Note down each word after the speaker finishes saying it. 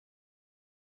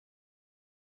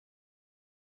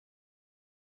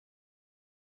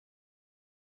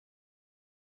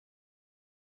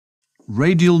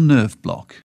Radial nerve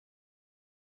block.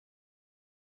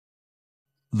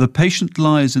 The patient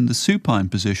lies in the supine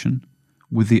position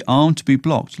with the arm to be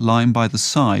blocked lying by the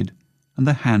side and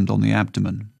the hand on the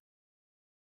abdomen.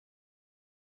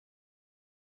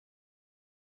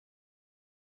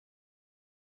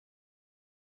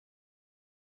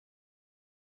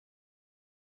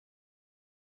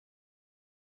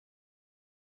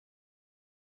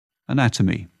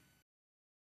 Anatomy.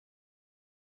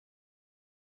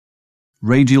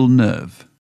 Radial nerve.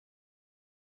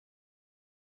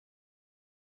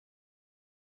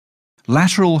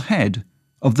 Lateral head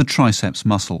of the triceps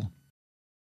muscle.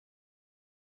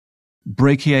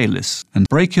 Brachialis and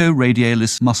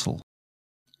brachioradialis muscle.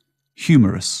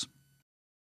 Humerus.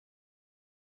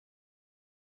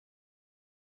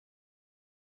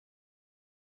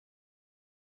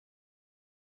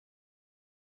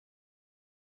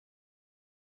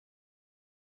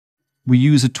 We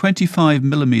use a 25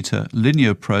 mm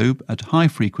linear probe at high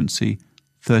frequency,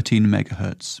 13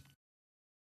 MHz.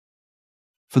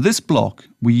 For this block,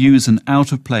 we use an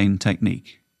out-of-plane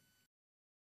technique.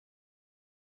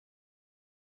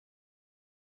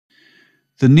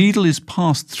 The needle is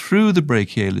passed through the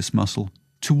brachialis muscle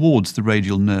towards the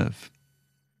radial nerve.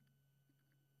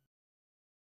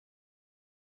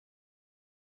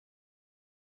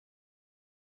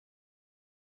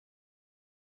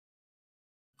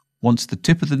 Once the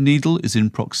tip of the needle is in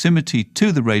proximity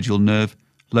to the radial nerve,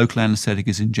 local anesthetic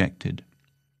is injected.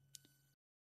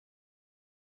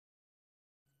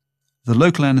 The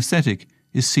local anesthetic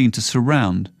is seen to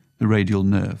surround the radial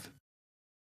nerve.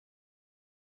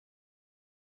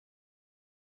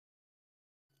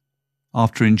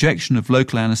 After injection of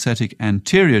local anesthetic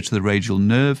anterior to the radial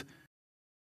nerve,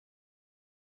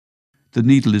 the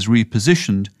needle is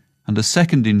repositioned and a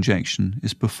second injection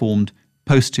is performed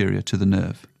posterior to the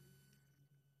nerve.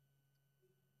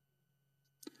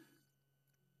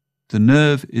 The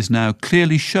nerve is now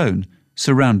clearly shown,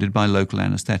 surrounded by local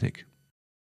anesthetic.